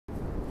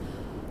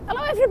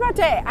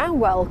everybody, and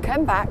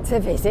welcome back to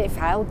Visit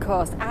Fylde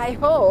Coast. I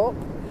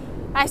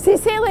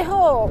sincerely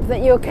hope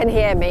that you can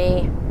hear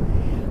me.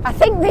 I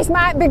think this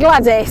might be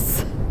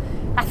Gladys.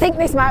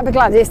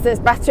 That's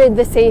battering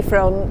the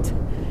seafront.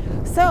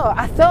 So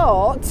I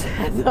thought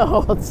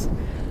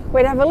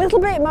we'd have a little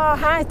bit more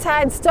high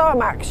tide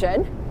storm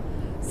action.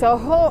 So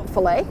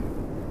hopefully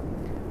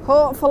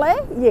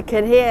you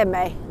can hear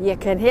me. You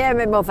can hear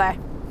me, mother.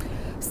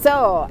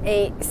 So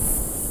it's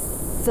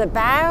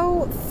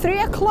about 3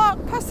 o'clock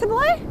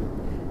possibly,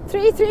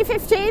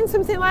 3:15,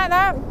 something like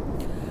that,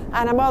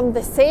 and I'm on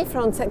the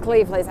seafront at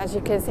Cleveleys. As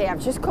you can see,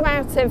 I've just come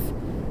out of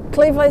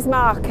Cleveleys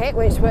market,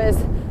 which was,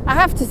 I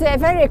have to say,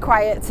 very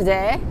quiet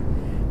today,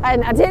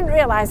 and I didn't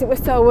realise it was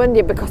so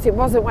windy because it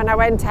wasn't when I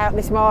went out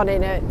this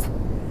morning at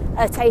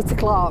 8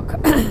 o'clock.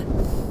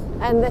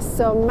 And there's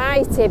some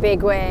mighty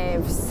big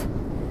waves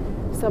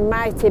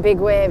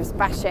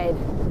bashing.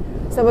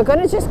 So we're going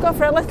to just go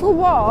for a little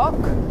walk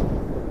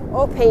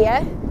up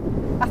here.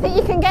 I think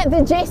you can get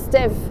the gist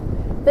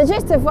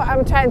of what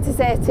I'm trying to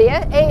say to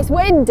you. It's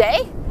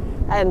windy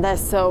and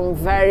there's some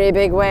very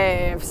big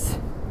waves.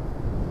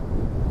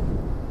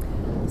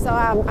 So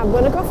I'm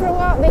going to go for a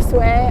walk this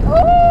way.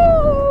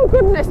 Oh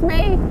goodness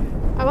me!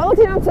 I'm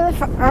holding onto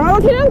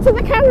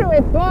the camera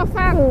with both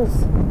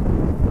hands.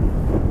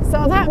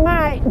 So that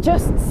might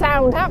just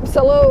sound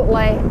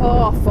absolutely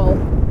awful,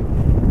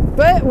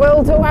 but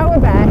we'll do our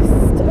best.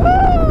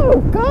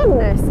 Oh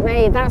goodness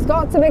me, that's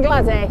got to be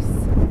Gladys.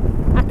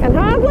 I can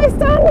hardly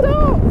stand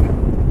up.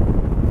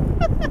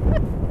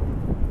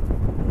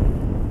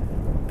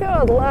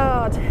 Good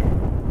Lord.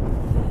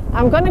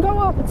 I'm going to go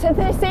up to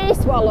the sea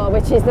swallow,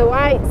 which is the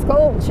white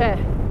sculpture,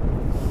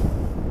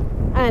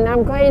 and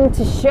I'm going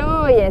to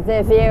show you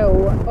the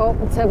view up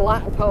to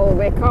Blackpool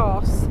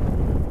because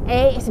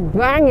it's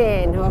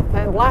banging up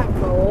at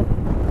Blackpool.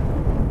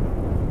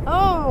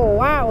 Oh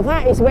wow,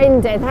 that is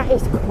windy, that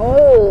is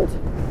cold.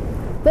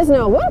 There's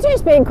no wonder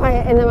it's been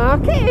quiet in the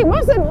market. It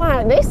wasn't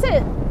like this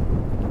at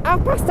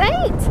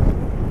 8:30.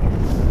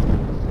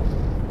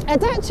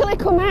 I'd actually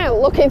come out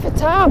looking for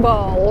tar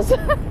balls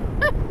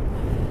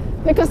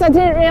because I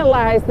didn't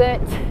realise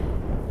that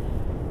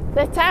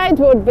the tide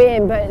would be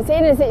in, but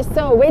seeing as it's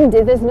so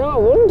windy, there's no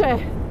wonder.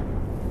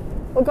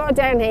 We'll go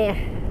down here.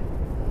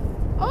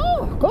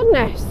 Oh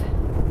goodness,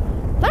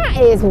 that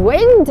is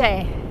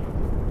windy.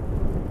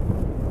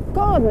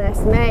 Goodness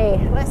me.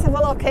 Let's have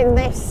a look in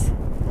this.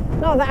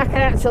 Not that I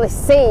can actually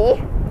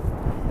see.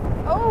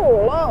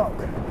 Oh look,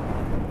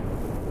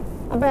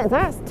 I bet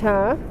that's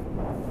tar.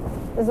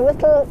 There's a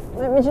little,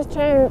 let me just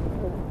try and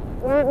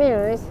wipe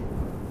my eyes.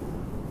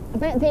 I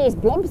bet these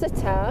blobs are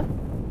tar.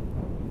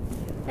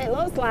 It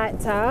looks like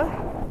tar.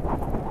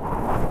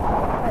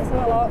 Let's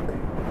have a look.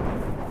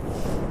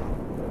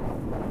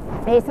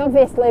 It's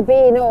obviously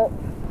been up.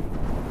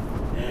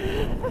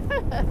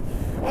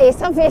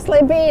 It's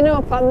obviously been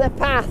up on the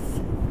path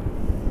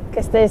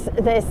because there's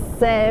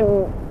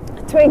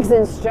twigs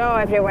and straw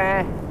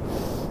everywhere.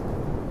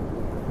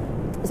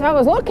 So I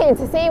was looking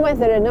to see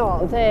whether or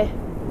not the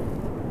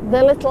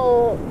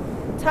little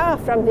tar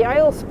from the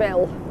oil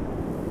spill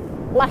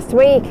last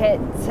week at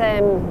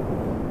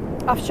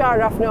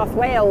offshore off North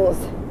Wales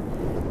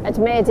had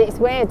made its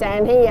way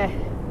down here.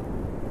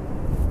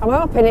 I'm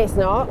hoping it's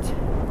not.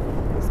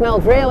 It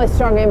smelled really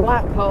strong in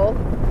Blackpool.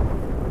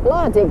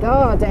 Lordy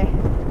gaudy.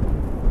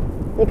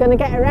 You're going to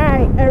get a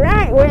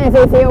right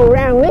wavy view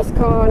around this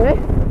corner.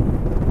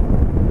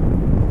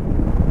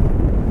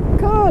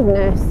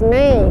 Goodness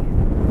me.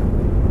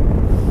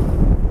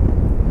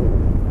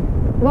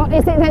 What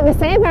is it that they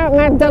say about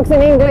mad dogs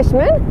and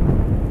Englishmen?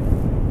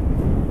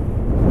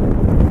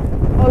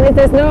 Only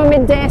there's no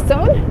midday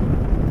sun.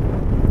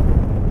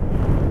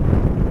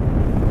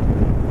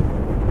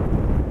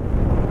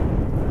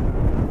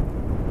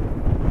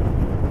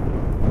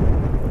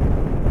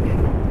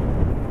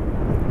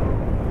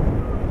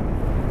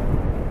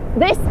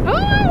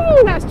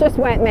 Oh, that's just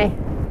wet me.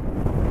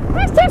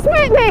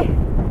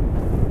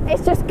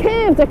 It's just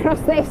curved across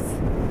this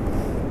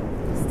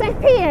step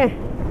here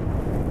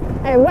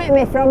and wet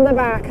me from the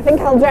back. I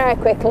think I'll dry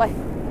quickly.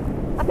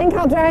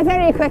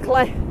 Very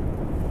quickly.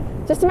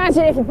 Just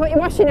imagine if you put your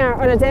washing out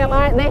on a day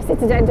like this,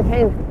 it'd end up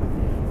in,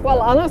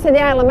 well, I'll not say the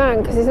Isle of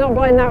Man because it's not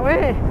blowing that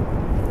way,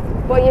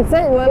 but you'd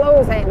certainly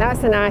lose it.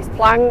 That's a nice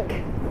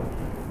plank.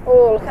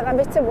 Oh, look at that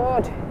bit of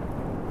wood.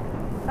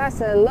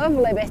 That's a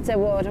lovely bit of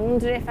wood. I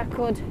wonder if I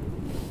could,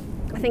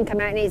 I think I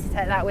might need to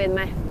take that with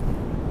me.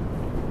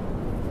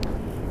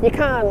 You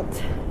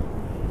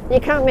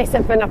can't miss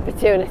up an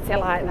opportunity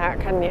like that,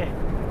 can you?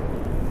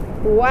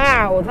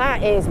 Wow,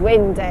 that is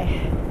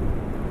windy.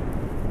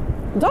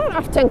 Don't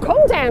often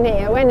come down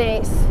here when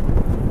it's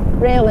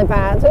really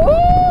bad.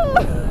 Oh!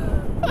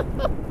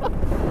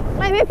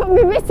 Let me put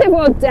my bit of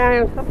wood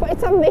down. I'll put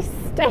it on this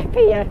step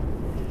here.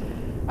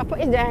 I'll put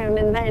it down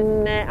and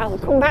then I'll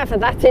come back for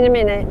that in a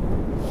minute.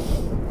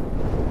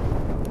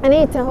 I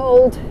need to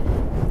hold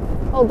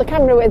the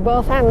camera with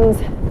both hands.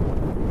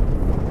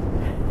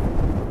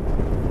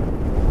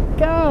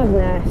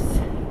 Goodness.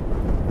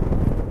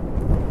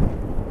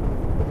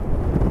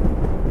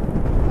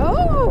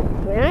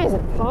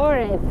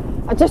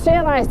 boring. I just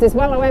realised as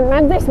well I went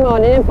mad this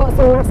morning and put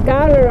some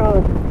mascara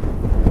on.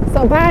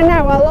 So by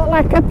now I look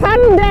like a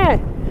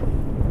panda.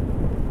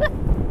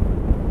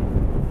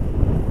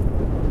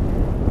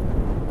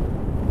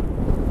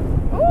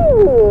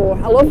 Ooh,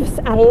 I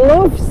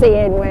love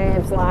seeing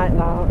waves like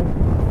that.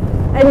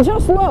 And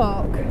just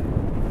look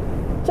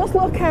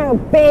how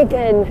big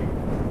and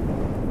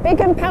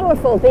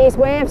powerful these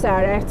waves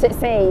are out at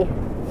sea.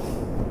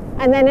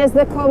 And then as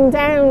they come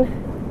down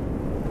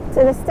to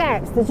the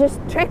steps, they just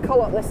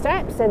trickle up the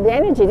steps and the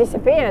energy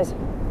disappears.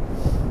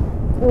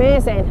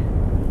 Amazing.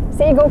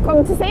 Seagull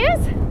come to see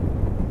us?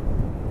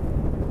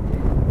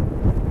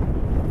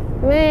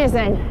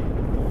 Amazing.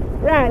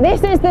 Right,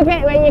 this is the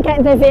bit where you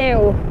get the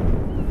view.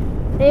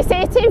 You see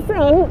it in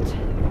front.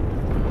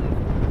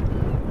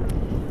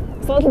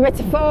 It's a little bit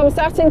of foam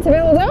starting to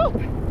build up,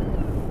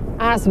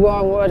 as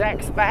one would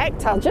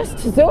expect. I'll just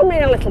zoom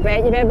in a little bit,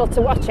 you'll be able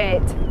to watch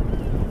it.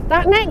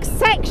 That next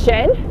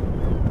section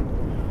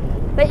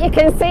that you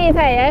can see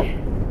there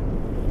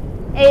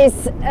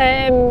is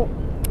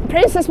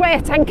Princess Way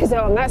Tanker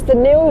Zone. That's the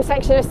new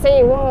section of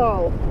sea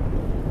wall,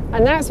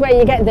 and that's where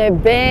you get the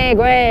big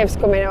waves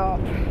coming up.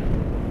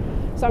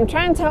 So I'm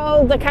trying to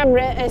hold the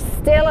camera as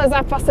still as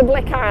I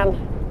possibly can,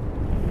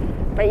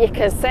 but you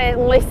can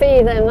certainly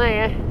see them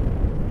there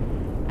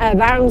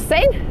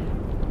bouncing.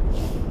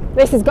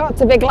 This has got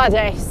to be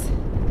Gladys.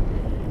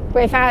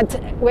 We've had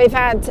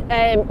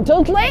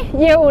Dudley,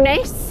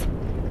 Eunice,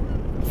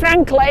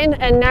 Franklin,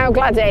 and now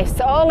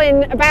Gladys, all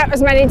in about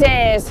as many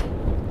days.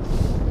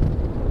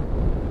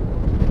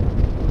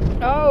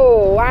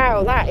 Oh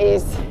wow, that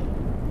is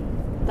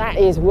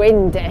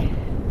windy.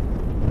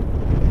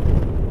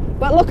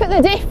 But look at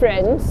the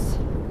difference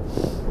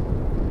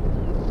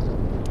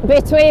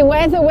between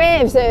where the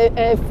waves are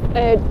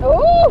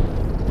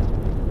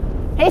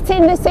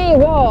hitting the sea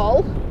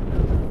wall,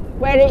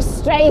 where it's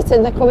straight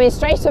and they're coming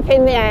straight up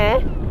in the air,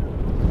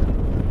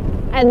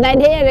 and then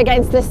here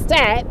against the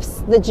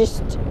steps they're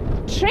just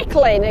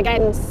trickling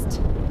against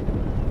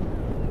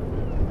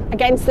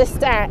the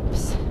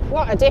steps.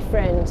 What a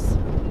difference.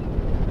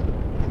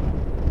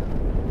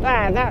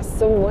 That's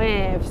some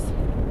waves.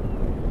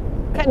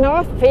 Look at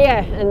North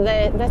Pier and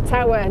the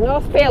tower.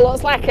 North Pier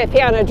looks like a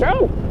piano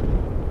drum.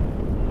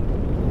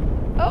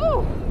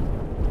 Oh,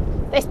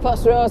 this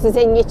puts roses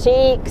in your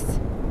cheeks.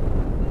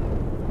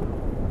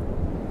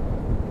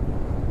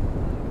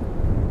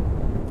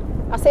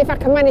 I'll see if I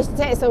can manage to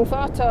take some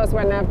photos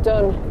when I've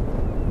done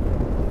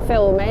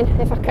filming.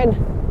 If I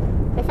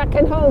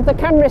can hold the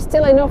camera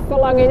still enough for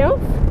long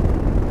enough.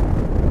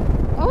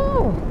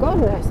 Oh,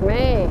 goodness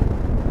me.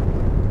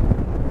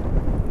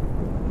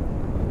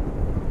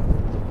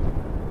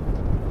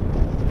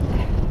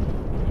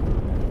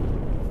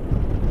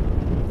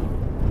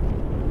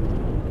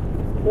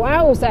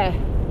 Wowzer.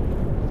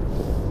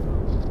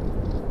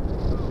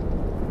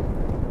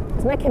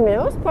 It's making my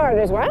nose pour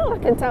as well, I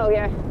can tell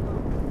you.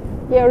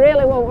 You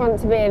really won't want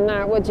to be in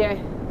that, would you?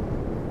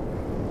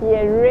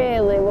 You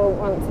really won't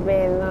want to be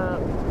in that.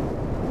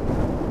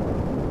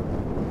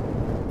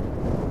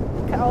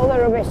 Look at all the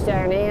rubbish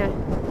down here.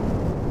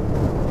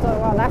 Don't know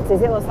what that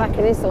is, it looks like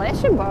an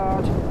installation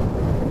board.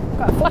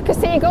 Got a flock of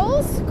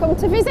seagulls come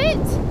to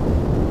visit.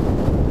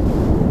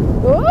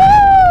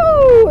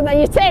 Ooh! And then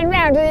you turn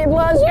round and it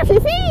blows you off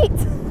your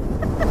feet.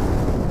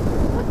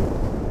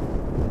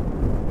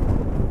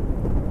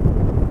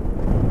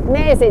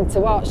 Amazing to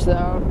watch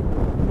though.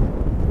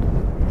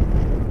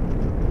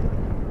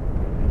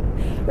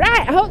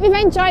 Right, I hope you've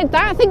enjoyed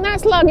that. I think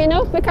that's long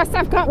enough because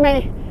I've got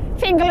my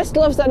fingerless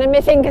gloves on and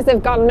my fingers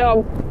have gone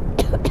numb.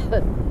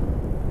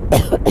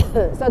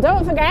 So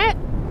don't forget,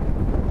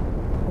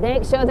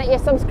 make sure that you're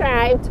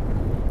subscribed,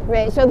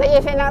 make sure that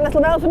you hit that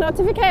little bell for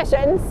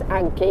notifications,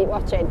 and keep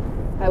watching.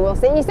 I will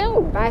see you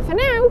soon. Bye for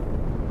now.